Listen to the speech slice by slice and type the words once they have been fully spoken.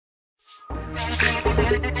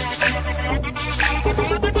What's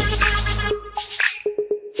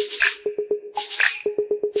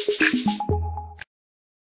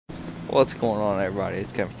going on, everybody?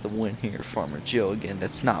 It's Kevin for the win here, Farmer Joe again.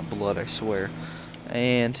 That's not blood, I swear.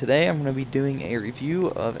 And today I'm going to be doing a review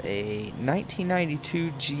of a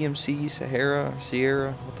 1992 GMC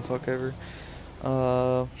Sierra, what the fuck ever,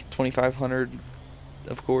 2500,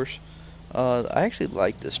 of course. I actually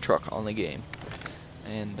like this truck on the game.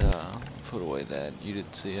 And put away that, you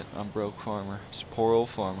didn't see it. I'm broke farmer, just poor old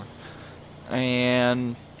farmer.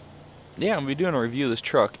 And yeah, I'm going to be doing a review of this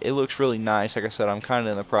truck. It looks really nice. Like I said, I'm kind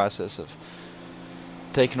of in the process of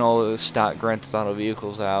taking all of the stock Grand Theft Auto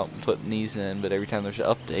vehicles out and putting these in, but every time there's an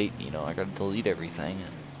update, you know, I got to delete everything,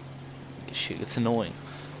 and shit gets annoying.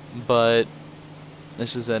 But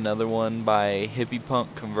this is another one by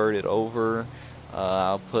hippypunk converted over.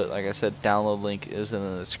 I'll put, like I said, download link is in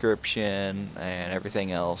the description, and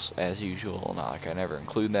everything else as usual. Not like I never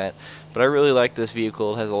include that, but I really like this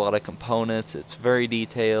vehicle. It has a lot of components, it's very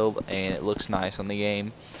detailed, and it looks nice on the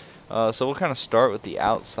game. So we'll kind of start with the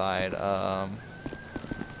outside.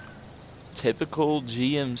 Typical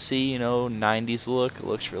GMC, you know, 90s look. It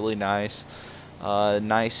looks really nice.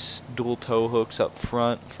 Nice dual tow hooks up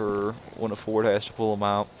front for when a Ford has to pull them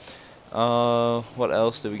out. What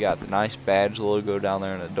else do we got? The nice badge logo down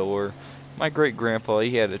there in the door. My great grandpa,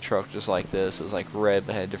 he had a truck just like this. It was like red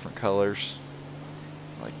but had different colors,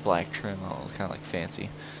 like black trim. I don't know, it was kind of like fancy,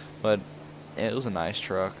 but it was a nice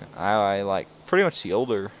truck. I like pretty much the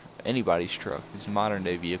older anybody's truck. These modern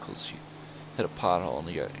day vehicles, you hit a pothole and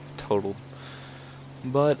you got totaled.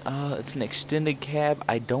 But it's an extended cab.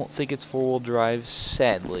 I don't think it's four-wheel drive,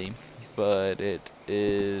 sadly, but it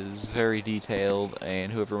is very detailed,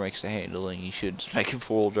 and whoever makes the handling, you should just make it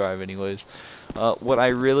four-wheel drive anyways. What I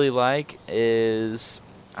really like is,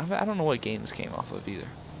 I don't know what game this came off of either,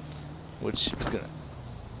 which is gonna,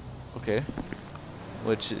 okay,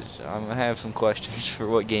 which is, I'm gonna have some questions for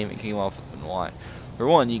what game it came off of and why. For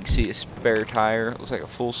one, you can see a spare tire. It looks like a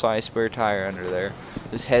full-size spare tire under there.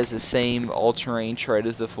 This has the same all-terrain tread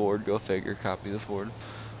as the Ford. Go figure, copy the Ford.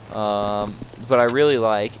 What I really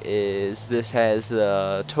like is this has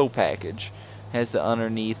the tow package. It has the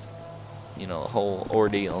underneath, you know, the whole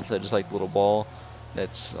ordeal instead of just like the little ball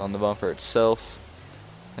that's on the bumper itself.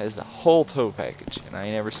 It has the whole tow package, and I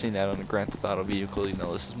ain't never seen that on a Grand Theft Auto vehicle, even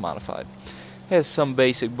though this is modified. It has some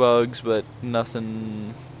basic bugs, but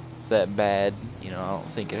nothing that bad. You know, I don't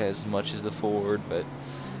think it has as much as the Ford, but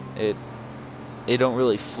it don't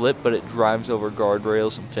really flip, but it drives over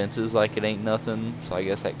guardrails and fences like it ain't nothing. So I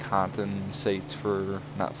guess that compensates for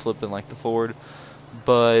not flipping like the Ford.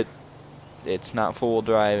 But it's not four-wheel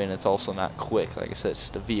drive, and it's also not quick. Like I said, it's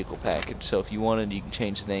just a vehicle package. So if you wanted, you can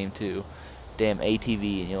change the name to damn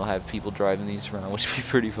ATV, and you'll have people driving these around, which would be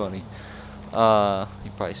pretty funny.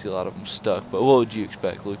 You probably see a lot of them stuck, but what would you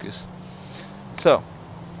expect, Lucas? So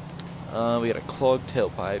we got a clogged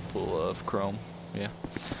tailpipe full of chrome. Yeah.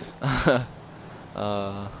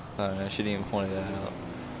 I shouldn't even point that out.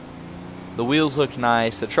 The wheels look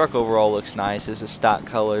nice. The truck overall looks nice. It's a stock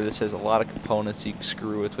color. This has a lot of components you can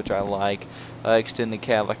screw with, which I like. Extended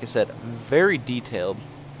cab, like I said, very detailed.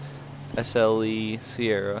 SLE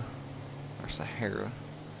Sierra or Sahara.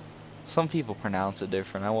 Some people pronounce it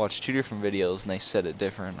different. I watched two different videos and they said it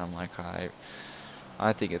different. I'm like,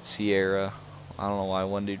 I think it's Sierra. I don't know why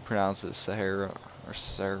one dude pronounces it Sahara or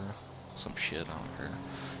Sarah. Some shit, I don't care.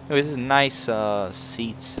 Anyways, this is nice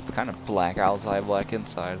seats. It's kind of black outside, black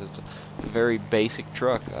inside. It's a very basic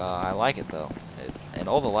truck. I like it though, and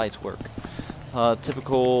all the lights work.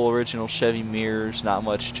 Typical original Chevy mirrors, not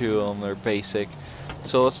much to them. They're basic.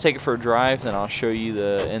 So let's take it for a drive, then I'll show you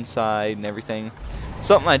the inside and everything.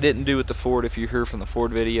 Something I didn't do with the Ford, if you heard from the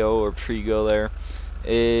Ford video or before you go there,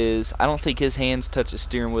 is I don't think his hands touch the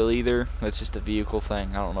steering wheel either. That's just a vehicle thing.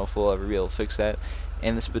 I don't know if we'll ever be able to fix that.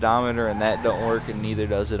 And the speedometer and that don't work, and neither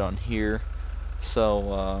does it on here.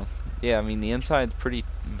 So yeah, I mean the inside's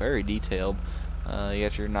very detailed. You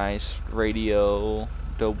got your nice radio,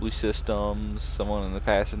 Dolby systems. Someone in the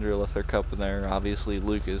passenger left their cup in there. Obviously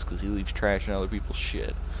Lucas, because he leaves trash in other people's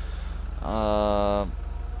shit.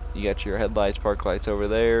 You got your headlights, park lights over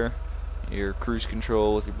there. Your cruise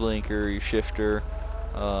control with your blinker, your shifter.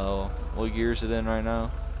 What gear is it in right now?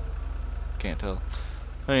 Can't tell.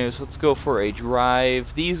 Anyways, let's go for a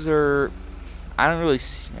drive. These are,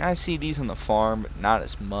 I see these on the farm, but not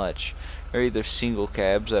as much. They're either single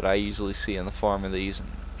cabs that I usually see on the farm of these, and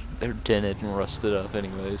they're dented and rusted up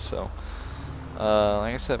anyways. So,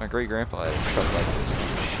 like I said, my great grandpa had a truck like this.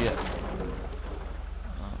 Oh, shit.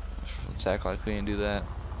 Let's act like we didn't do that.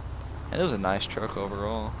 And it was a nice truck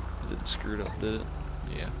overall. It didn't screw it up, did it?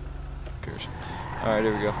 Yeah. Who cares? Alright,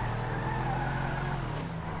 here we go.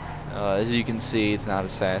 As you can see, it's not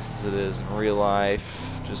as fast as it is in real life.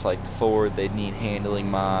 Just like the Ford, they need handling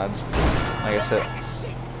mods. Like I said,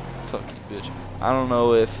 fuck you, bitch. I don't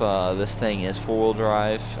know if this thing is four-wheel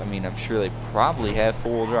drive. I mean, I'm sure they probably have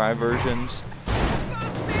four-wheel drive versions.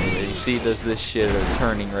 You see, does this shit at a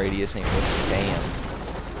turning radius ain't worth a damn.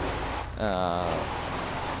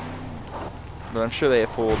 But I'm sure they have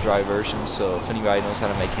four-wheel drive versions, so if anybody knows how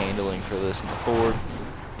to make handling for this in the Ford,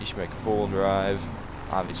 you should make a four-wheel drive.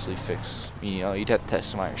 Obviously fix, you know, you'd have to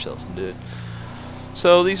test them out yourself and do it.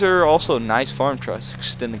 So these are also nice farm trucks.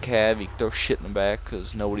 Extend the cab, you can throw shit in the back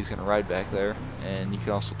because nobody's going to ride back there. And you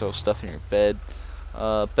can also throw stuff in your bed.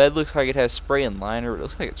 Bed looks like it has spray and liner, but it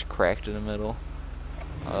looks like it's cracked in the middle.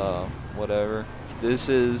 Whatever. This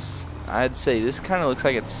is, I'd say this kind of looks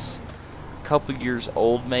like it's a couple years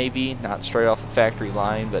old maybe. Not straight off the factory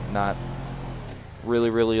line, but not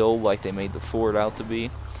really old like they made the Ford out to be.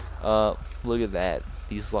 Look at that.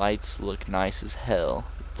 These lights look nice as hell.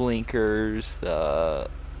 Blinkers, the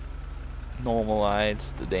normal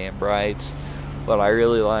lights, the damn brights. What I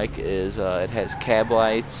really like is it has cab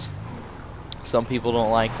lights. Some people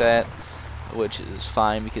don't like that, which is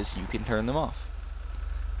fine because you can turn them off.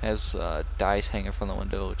 It has dice hanging from the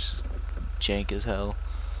window, which is jank as hell.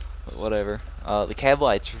 But whatever. The cab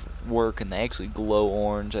lights work and they actually glow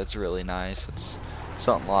orange. That's really nice. It's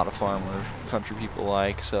something a lot of farmer country people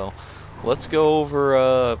like. So let's go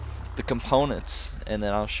over the components, and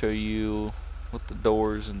then I'll show you with the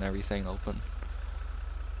doors and everything open.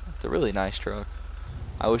 It's a really nice truck.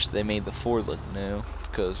 I wish they made the Ford look new,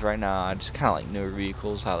 because right now I just kind of like newer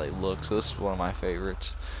vehicles, how they look, so this is one of my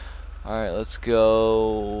favorites. Alright, let's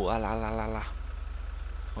go. Where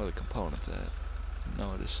are the components at?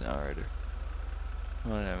 No, it is not right here. I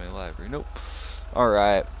don't have any library. Nope.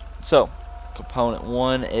 Alright, so component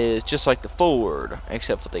one is just like the Ford,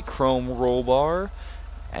 except with a chrome roll bar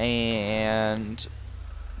and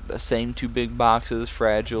the same two big boxes,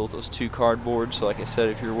 fragile, those two cardboards. So like I said,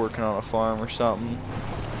 if you're working on a farm or something,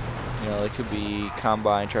 you know, they could be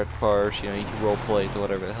combine, tractor parts, you know, you can roll plates or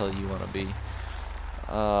whatever the hell you want to be.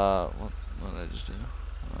 What did I just do?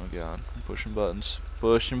 Oh god, I'm pushing buttons.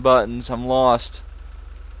 Pushing buttons, I'm lost.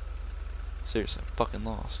 Seriously, I'm fucking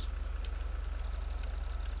lost.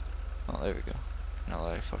 Oh, there we go. Now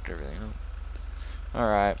that I fucked everything up.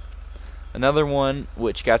 Alright. Another one,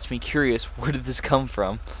 which got me curious, where did this come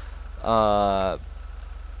from?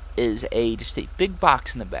 Is just a big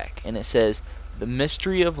box in the back. And it says, The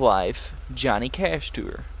Mystery of Life, Johnny Cash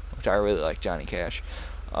Tour. Which I really like Johnny Cash.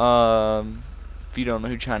 If you don't know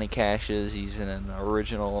who Johnny Cash is, he's an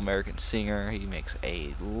original American singer. He's made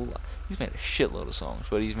a shitload of songs,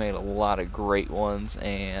 but he's made a lot of great ones,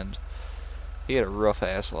 and he had a rough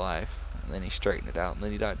ass life, and then he straightened it out, and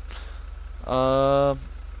then he died.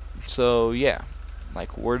 So yeah,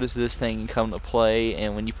 like, where does this thing come to play?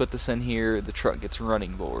 And when you put this in here, the truck gets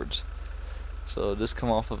running boards. So this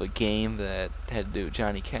come off of a game that had to do with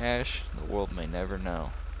Johnny Cash. The world may never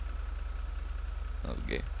know. That was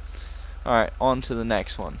gay. Alright, on to the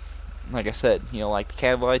next one. Like I said, you know, like the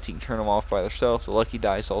cab lights, you can turn them off by themselves. The lucky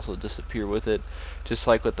dice also disappear with it. Just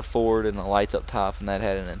like with the Ford and the lights up top, and that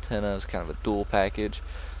had an antenna. It's kind of a dual package.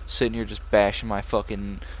 Sitting here just bashing my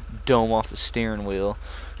fucking dome off the steering wheel.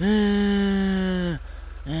 Is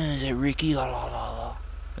that Ricky?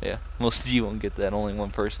 Yeah, most of you won't get that. Only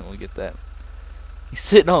one person will get that. He's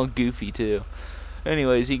sitting all goofy too.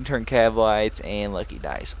 Anyways, you can turn cab lights and lucky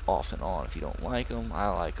dice off and on if you don't like them. I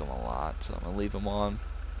like them a lot, so I'm going to leave them on.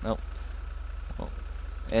 Nope. Oh.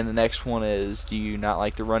 And the next one is, do you not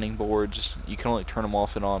like the running boards? You can only turn them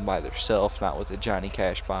off and on by themselves, not with a Johnny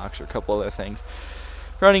Cash box or a couple other things.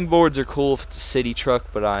 Running boards are cool if it's a city truck,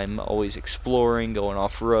 but I'm always exploring, going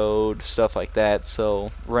off-road, stuff like that.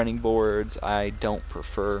 So running boards I don't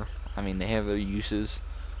prefer. I mean, they have their uses,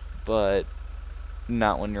 but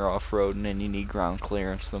not when you're off-roading and you need ground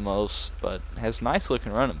clearance the most. But it has nice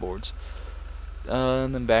looking running boards.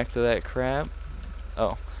 And then back to that crap.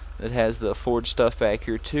 Oh, it has the Ford stuff back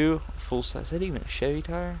here too. Full size. Is that even a Chevy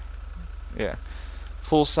tire? Yeah.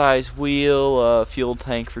 Full size wheel, fuel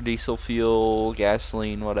tank for diesel fuel,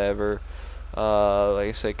 gasoline, whatever. Like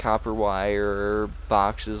I said, copper wire,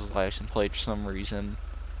 boxes, license plate for some reason.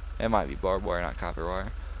 It might be barbed wire, not copper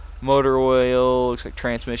wire. Motor oil, looks like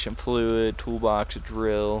transmission fluid, toolbox, a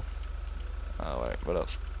drill. What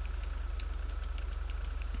else?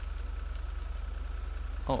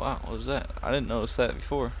 Oh wow, what was that? I didn't notice that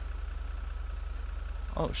before.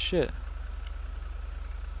 Oh shit.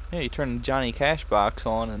 Yeah, you turn the Johnny Cash box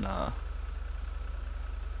on and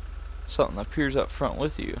something appears up front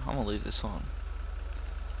with you. I'm gonna leave this on.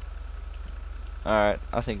 Alright,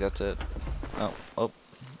 I think that's it. Oh,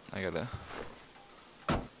 I gotta...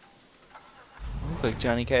 Looks like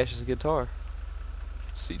Johnny Cash's guitar.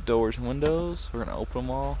 See, doors and windows. We're gonna open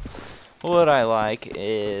them all. What I like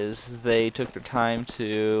is they took their time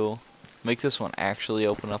to make this one actually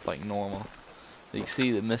open up like normal. So you can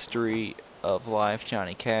see the mystery of life,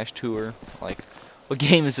 Johnny Cash tour. Like, what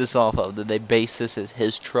game is this off of? Did they base this as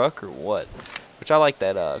his truck or what? Which I like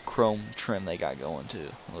that chrome trim they got going too.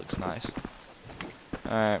 It looks nice.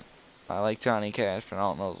 Alright, I like Johnny Cash, but I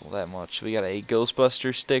don't know that much. We got a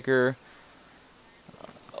Ghostbuster sticker,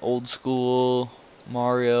 old school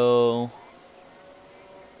Mario.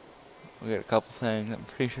 We got a couple things. I'm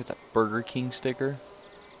pretty sure it's that Burger King sticker.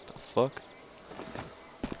 What the fuck?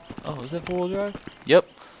 Oh, is that four-wheel drive? Yep.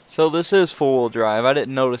 So this is four-wheel drive. I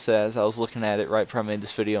didn't notice that as I was looking at it right before I made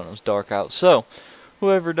this video and it was dark out. So,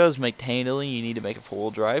 whoever does make the handling, you need to make a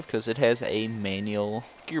four-wheel drive because it has a manual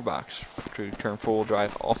gearbox to turn four-wheel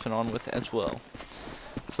drive off and on with as well.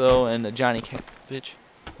 So, and the Johnny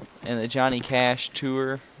Cash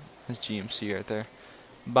tour, that's GMC right there.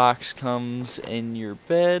 Box comes in your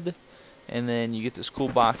bed, and then you get this cool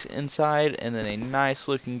box inside, and then a nice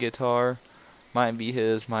looking guitar. Might be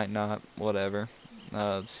his, might not, whatever.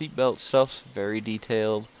 The seatbelt stuff's very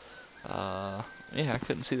detailed. Yeah, I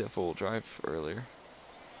couldn't see that full drive earlier.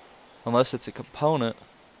 Unless it's a component.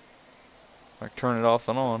 Like turn it off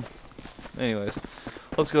and on. Anyways,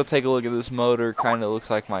 let's go take a look at this motor. Kinda looks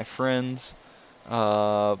like my friend's.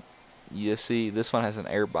 You see, this one has an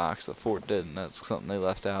air box. The Ford didn't. That's something they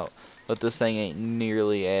left out. But this thing ain't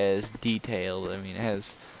nearly as detailed. I mean, it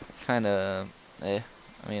has kinda, I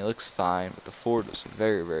mean, it looks fine, but the Ford is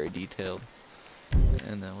very, very detailed.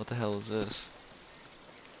 And then, what the hell is this?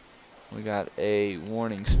 We got a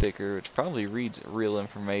warning sticker, which probably reads real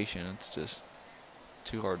information. It's just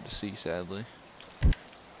too hard to see, sadly.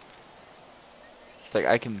 It's like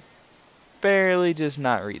I can barely just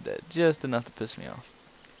not read that. Just enough to piss me off.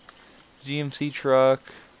 GMC truck.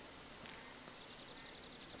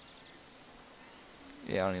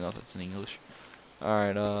 Yeah, I don't even know if that's in English.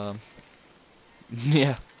 Alright,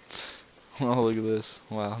 yeah. Oh, look at this.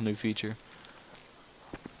 Wow, new feature.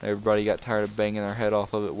 Everybody got tired of banging their head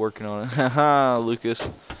off of it, working on it. Haha,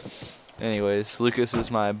 Lucas. Anyways, Lucas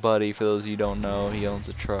is my buddy. For those of you who don't know, he owns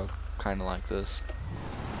a truck kind of like this.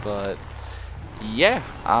 But, yeah,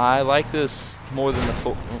 I like this more than the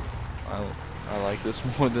Ford. I like this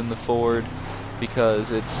more than the Ford because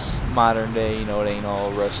it's modern day, you know, it ain't all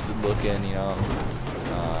rusted looking, you know.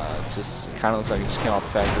 It's just, it kind of looks like it just came off the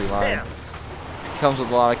factory line. It comes with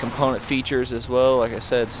a lot of component features as well, like I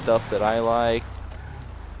said, stuff that I like,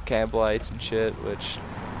 cab lights and shit, which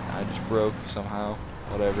I just broke somehow,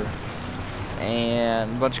 whatever.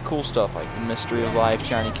 And a bunch of cool stuff like the Mystery of Life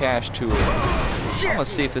Johnny Cash tour. I'm gonna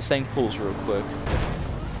see if this thing pulls real quick.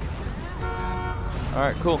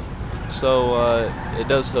 Alright, cool. So, it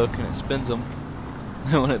does hook and it spins them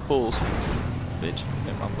when it pulls. Bitch,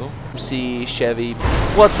 see Chevy.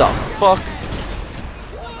 What the fuck?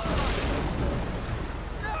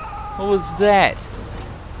 What was that?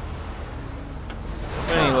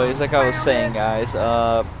 But anyways, like I was saying, guys,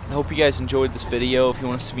 I hope you guys enjoyed this video. If you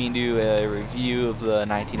want to see me do a review of the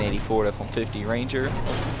 1984 F-150 Ranger,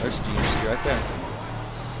 there's a GMC right there.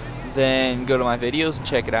 Then go to my videos and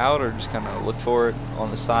check it out, or just kind of look for it on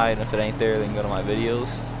the side. And if it ain't there, then go to my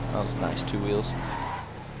videos. That was nice, 2 wheels.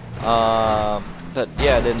 But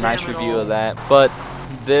yeah, I did a nice review of that. But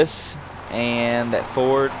this and that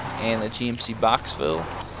Ford and the GMC box fill,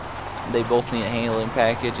 they both need a handling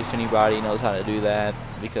package if anybody knows how to do that,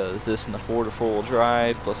 because this and the Ford are four-wheel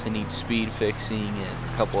drive, plus they need speed fixing and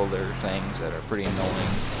a couple other things that are pretty annoying.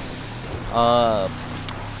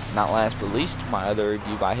 Not last but least, my other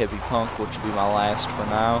review by hippypunk, which will be my last for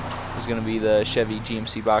now, is going to be the Chevy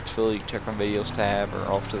GMC box fill. You can check my videos tab or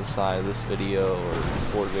off to the side of this video or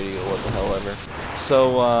Ford video, what the hell ever.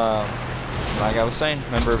 So, like I was saying,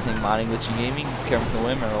 remember everything mining glitchy gaming. It's Kevin from the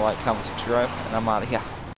Win. Remember to like, comment, subscribe, and I'm out of here.